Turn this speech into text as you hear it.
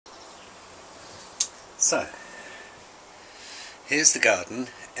So, here's the garden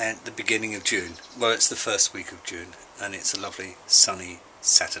at the beginning of June. Well, it's the first week of June and it's a lovely sunny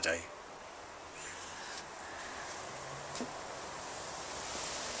Saturday.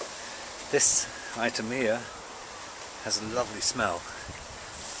 This item here has a lovely smell.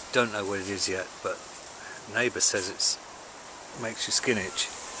 Don't know what it is yet, but neighbour says it makes your skin itch,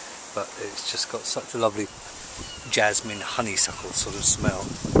 but it's just got such a lovely jasmine honeysuckle sort of smell.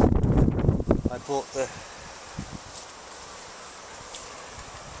 I bought the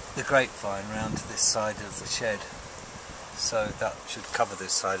grapevine round to this side of the shed, so that should cover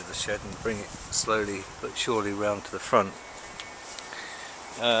this side of the shed and bring it slowly but surely round to the front.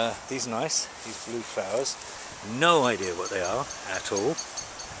 These are nice, these blue flowers. No idea what they are at all.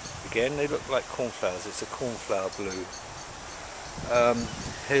 Again, they look like cornflowers. It's a cornflower blue.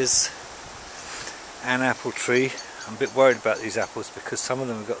 Here's an apple tree. I'm a bit worried about these apples because some of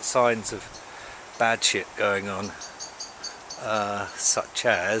them have got signs of bad shit going on, such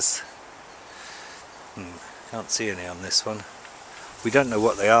as can't see any on this one. We don't know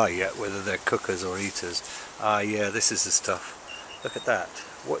what they are yet, whether they're cookers or eaters. Yeah, this is the stuff. Look at that.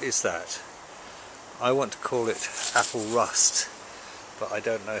 What is that? I want to call it apple rust, but I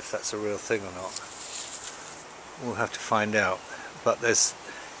don't know if that's a real thing or not. We'll have to find out. But there's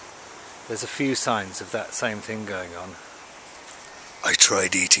a few signs of that same thing going on. I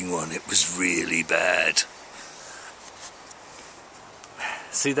tried eating one, it was really bad.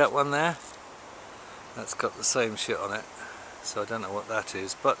 See that one there? That's got the same shit on it, so I don't know what that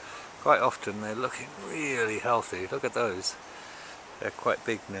is, but quite often they're looking really healthy. Look at those, they're quite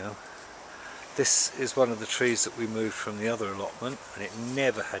big now. This is one of the trees that we moved from the other allotment, and it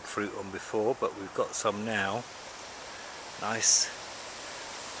never had fruit on before, but we've got some now. Nice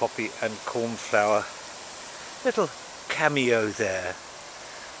poppy and cornflower little cameo there.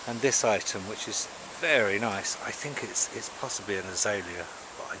 And this item, which is very nice, I think it's possibly an azalea,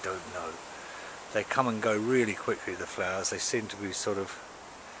 but I don't know. They come and go really quickly, the flowers. They seem to be sort of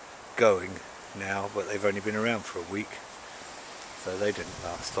going now, but they've only been around for a week, so they didn't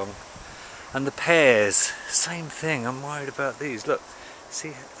last long. And the pears, same thing. I'm worried about these. Look,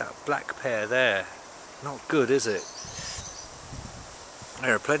 see that black pear there? Not good, is it?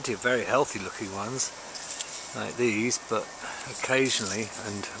 There are plenty of very healthy looking ones like these, but occasionally,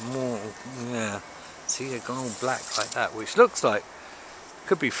 and more, yeah, see, they've gone all black like that, which looks like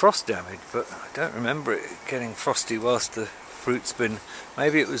could be frost damage, but I don't remember it getting frosty whilst the fruit's been.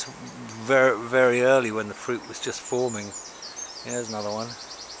 Maybe it was very, very early when the fruit was just forming. Here's another one.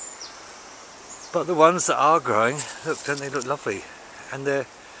 But the ones that are growing, look, don't they look lovely? And they're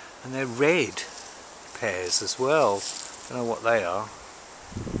red pears as well. Don't know what they are.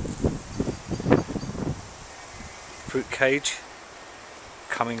 Fruit cage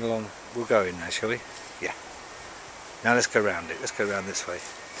coming along. We'll go in there, shall we? Yeah. Now let's go round it. Let's go round this way.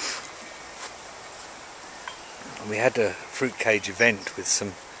 And we had a fruit cage event with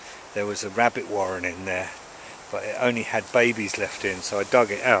some. There was a rabbit warren in there, but it only had babies left in, so I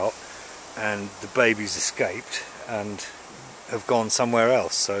dug it out, and the babies escaped and have gone somewhere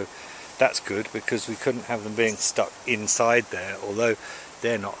else. So that's good, because we couldn't have them being stuck inside there. Although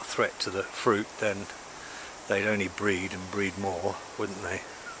they're not a threat to the fruit, then they'd only breed and breed more, wouldn't they?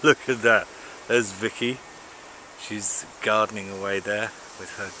 Look at that. There's Vicky. She's gardening away there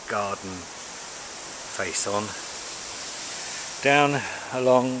with her garden face on. Down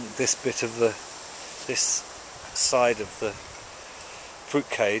along this bit of this side of the fruit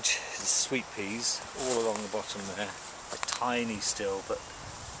cage is sweet peas all along the bottom there. They're tiny still, but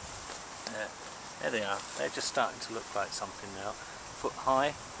there they are. They're just starting to look like something now. Foot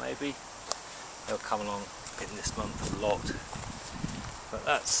high, maybe. They'll come along in this month a lot. But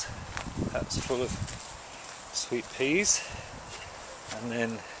that's full of sweet peas. And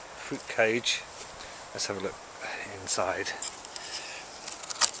then fruit cage. Let's have a look inside.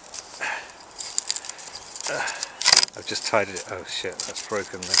 I've just tied it. Oh shit, that's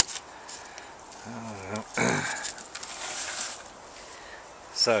broken there.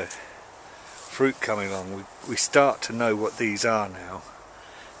 So, fruit coming along. We start to know what these are now.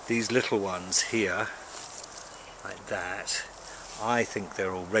 These little ones here, like that, I think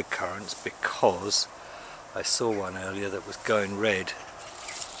they're all red currants, because I saw one earlier that was going red.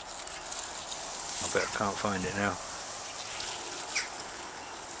 I bet I can't find it now.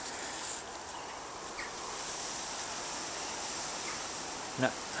 No.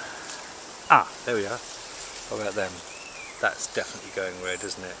 Ah, there we are. What about them? That's definitely going red,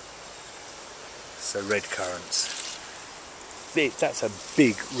 isn't it? So red currants. That's a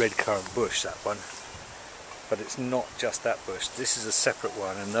big red currant bush, that one. But it's not just that bush. This is a separate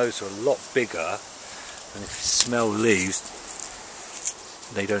one, and those are a lot bigger And if you smell the leaves,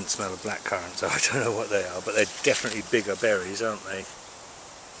 they don't smell of blackcurrant, so I don't know what they are, but they're definitely bigger berries, aren't they?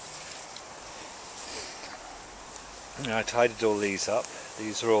 Now, I tidied all these up.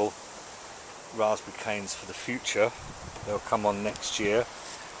 These are all raspberry canes for the future. They'll come on next year,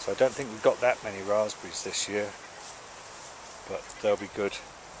 so I don't think we've got that many raspberries this year, but they'll be good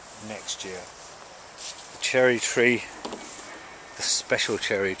next year. The cherry tree, the special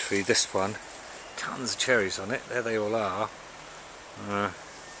cherry tree, this one, tons of cherries on it. There they all are.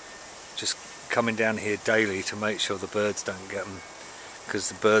 Just coming down here daily to make sure the birds don't get them, because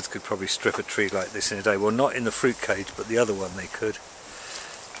the birds could probably strip a tree like this in a day. Well, not in the fruit cage, but the other one they could.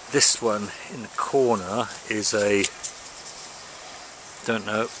 This one in the corner is a, don't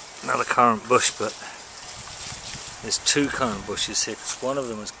know, another currant bush, but there's two currant bushes here, because one of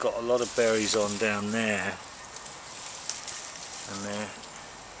them has got a lot of berries on down there, and they're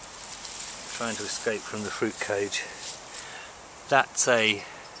trying to escape from the fruit cage. That's a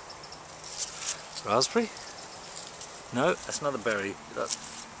raspberry? No, that's another berry.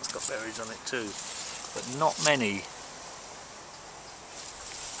 It's got berries on it too, but not many.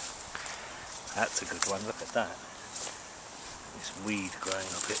 That's a good one, look at that. This weed growing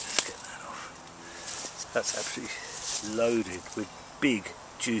up it, let's get that off. That's absolutely loaded with big,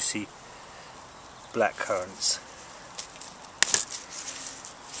 juicy black currants.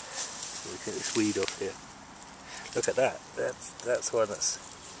 So we get this weed off here. Look at that. That's one that's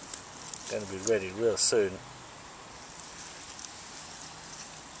going to be ready real soon.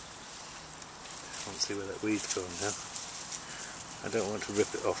 I can't see where that weed's gone now. I don't want to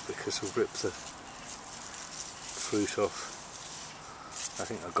rip it off because we'll rip the fruit off. I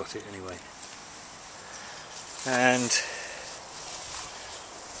think I got it anyway. And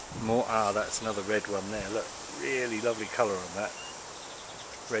more, that's another red one there. Look, really lovely colour on that.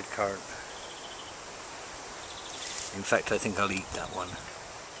 Red currant. In fact, I think I'll eat that one.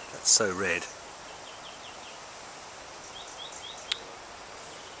 That's so red.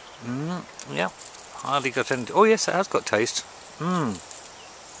 Yeah, hardly got any. Oh yes, it has got taste.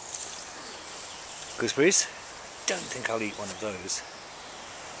 Gooseberries. Don't think I'll eat one of those.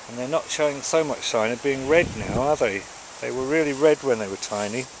 And they're not showing so much sign of being red now, are they? They were really red when they were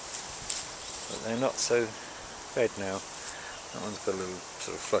tiny, but they're not so red now. That one's got a little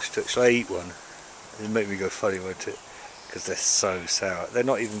sort of flush to it. Shall I eat one? It'll make me go funny, won't it? Because they're so sour. They're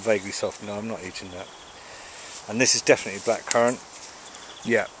not even vaguely soft. No, I'm not eating that. And this is definitely blackcurrant.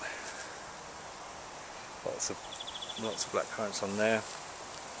 Yeah. Lots of blackcurrants on there.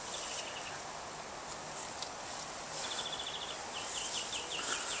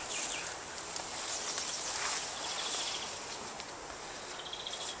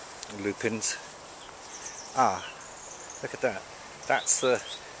 Lupins. Look at that. That's to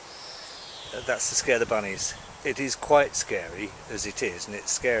scare the bunnies. It is quite scary as it is, and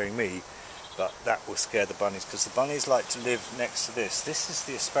it's scaring me, but that will scare the bunnies, because the bunnies like to live next to this. This is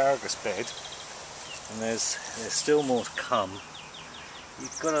the asparagus bed, and there's still more to come.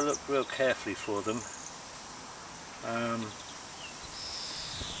 You've got to look real carefully for them. I'm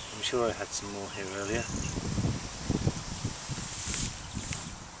sure I had some more here earlier.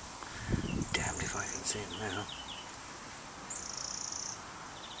 Damned if I can see them now.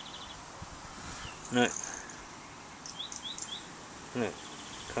 No. No,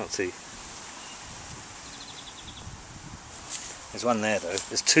 can't see. There's one there though.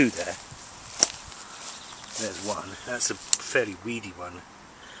 There's two there. There's one. That's a fairly weedy one,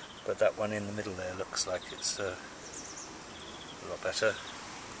 but that one in the middle there looks like it's a lot better.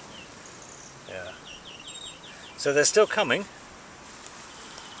 Yeah. So they're still coming.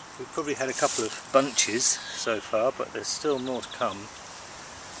 We've probably had a couple of bunches so far, but there's still more to come.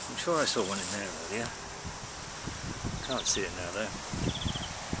 I'm sure I saw one in there earlier. Can't see it now though.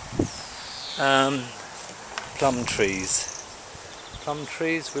 Plum trees. Plum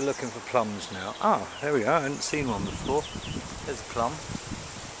trees, we're looking for plums now. There we are, I hadn't seen one before. There's a plum.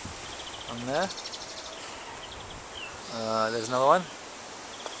 One there. There's another one.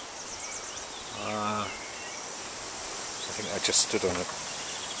 I think I just stood on it.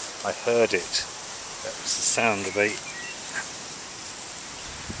 I heard it. That was the sound of a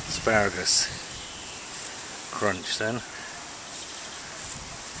asparagus crunch then.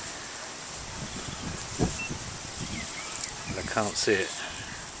 I can't see it.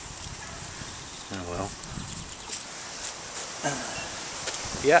 Oh well.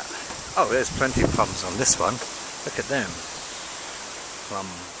 Yeah. Oh, there's plenty of plums on this one. Look at them. Plum.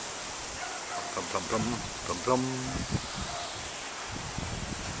 Plum, plum, plum, plum, plum.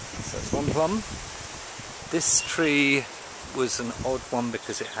 So that's one plum. This tree was an odd one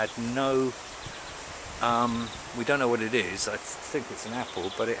because it had no We don't know what it is. I think it's an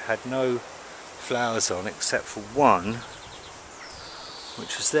apple, but it had no flowers on except for one,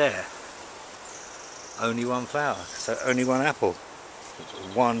 which was there. Only one flower, so only one apple.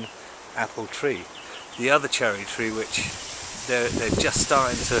 It's one apple tree. The other cherry tree, which they're just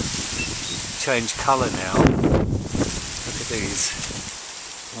starting to change colour now. Look at these.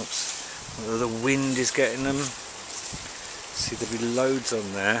 Oops. The wind is getting them. See, there'll be loads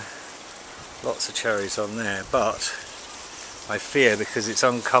on there. Lots of cherries on there, but I fear, because it's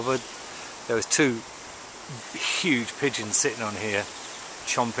uncovered, there was two huge pigeons sitting on here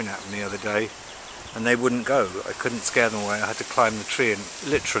chomping at them the other day, and they wouldn't go. I couldn't scare them away. I had to climb the tree and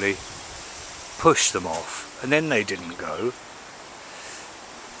literally push them off, and then they didn't go.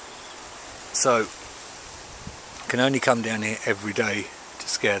 So I can only come down here every day to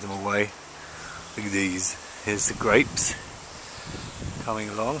scare them away. Look at these. Here's the grapes coming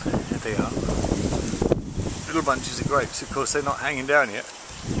along. Here they are. Little bunches of grapes. Of course, they're not hanging down yet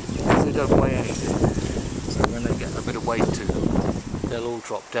because they don't weigh anything. So when they get a bit of weight to them, they'll all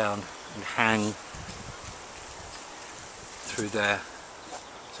drop down and hang through there.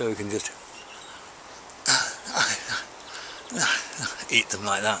 So we can just eat them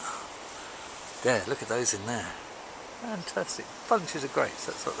like that. There, look at those in there. Fantastic. Bunches of grapes,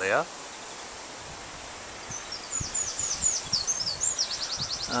 that's what they are.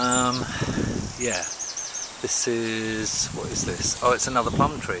 Yeah, this is, what is this? Oh, it's another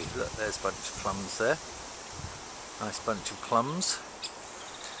plum tree. Look, there's a bunch of plums there. Nice bunch of plums.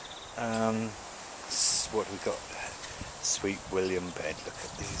 What have we got? Sweet William bed. Look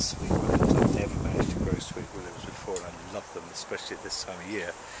at these sweet williams. I've never managed to grow sweet williams before, and I love them, especially at this time of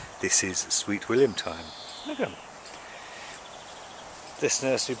year. This is sweet william time. Look at them. This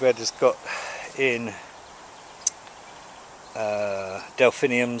nursery bed has got in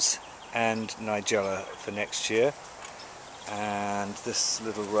delphiniums and nigella for next year, and this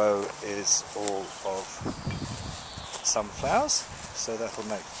little row is all of sunflowers, so that'll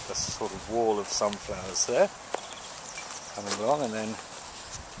make a sort of wall of sunflowers there coming along, and then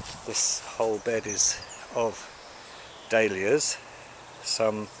this whole bed is of dahlias,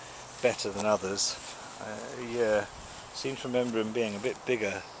 some better than others. Yeah, seem to remember them being a bit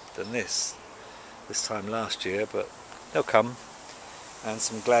bigger than this time last year, but they'll come. And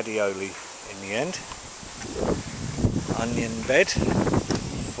some gladioli in the end. Onion bed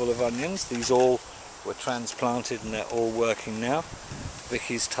full of onions. These all were transplanted and they're all working now.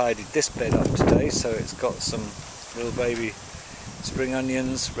 Vicky's tidied this bed up today, so it's got some little baby spring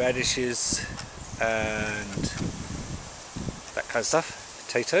onions, radishes and that kind of stuff.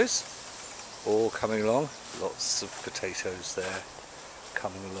 Potatoes all coming along. Lots of potatoes there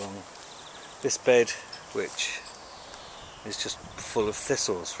coming along. This bed, which is just full of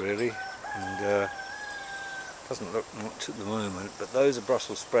thistles really, and doesn't look much at the moment, but those are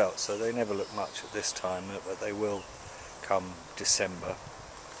Brussels sprouts, so they never look much at this time, but they will come December.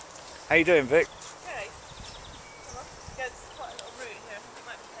 How you doing, Vic? Okay. There's quite a lot of root here. It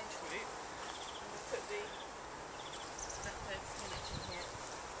might be hedge root. I'm going to put the leftover spinach in here.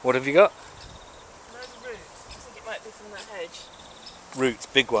 What have you got? Loads of roots. I think it might be from that hedge. Roots,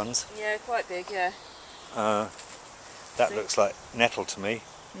 big ones? Yeah, quite big, yeah. That See? looks like nettle to me.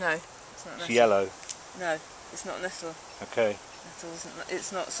 No, it's not nettle. It's yellow. No, it's not nettle. Okay. Nettle isn't.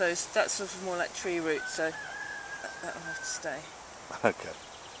 It's not. So that's sort of more like tree roots. So that will have to stay. Okay.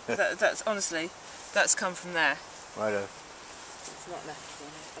 That's honestly, that's come from there. Righto. It's not nettle.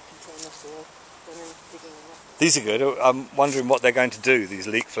 I can tell nettle. Digging in nettle. These are good. I'm wondering what they're going to do. These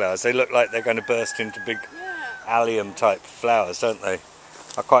leek flowers. They look like they're going to burst into big allium type flowers, don't they?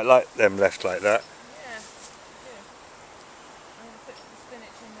 I quite like them left like that.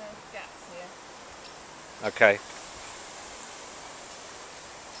 Okay.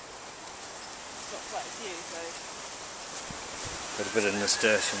 Got quite a few, so. Got a bit of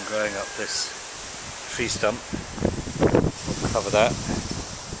nasturtium growing up this tree stump. Cover that.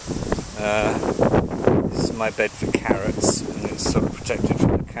 This is my bed for carrots, and it's sort of protected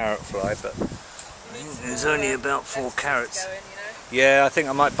from the carrot fly, but there's only about 4 carrots. Going, you know? Yeah, I think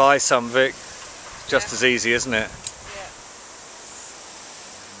I might buy some, Vic. Just as easy, isn't it?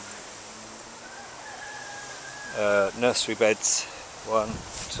 Nursery beds, 1,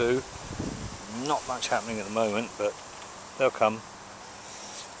 2. Not much happening at the moment, but they'll come.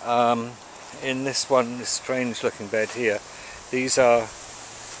 In this one, this strange looking bed here, these are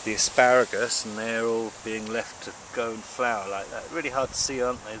the asparagus, and they're all being left to go and flower like that. Really hard to see,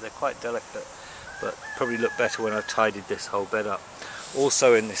 aren't they? They're quite delicate, but probably look better when I've tidied this whole bed up.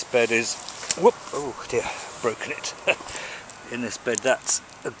 Also in this bed is, whoop, oh dear, broken it. In this bed, that's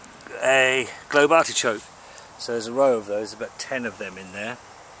a globe artichoke. So there's a row of those, about 10 of them in there.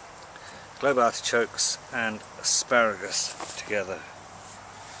 Globe artichokes and asparagus together.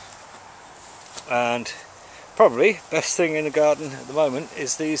 And probably best thing in the garden at the moment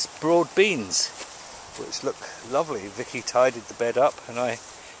is these broad beans, which look lovely. Vicky tidied the bed up and I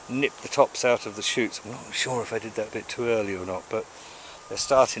nipped the tops out of the shoots. I'm not sure if I did that a bit too early or not, but they're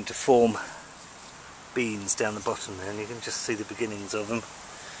starting to form beans down the bottom there, and you can just see the beginnings of them.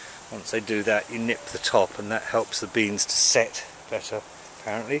 Once they do that, you nip the top, and that helps the beans to set better,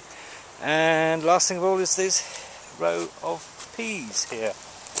 apparently. And last thing of all is this row of peas here,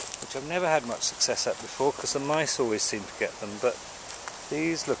 which I've never had much success at before because the mice always seem to get them, but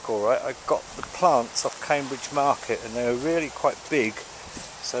these look alright. I got the plants off Cambridge Market and they're really quite big,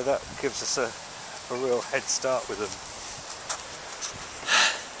 so that gives us a real head start with them.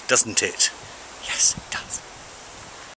 Doesn't it? Yes, it does.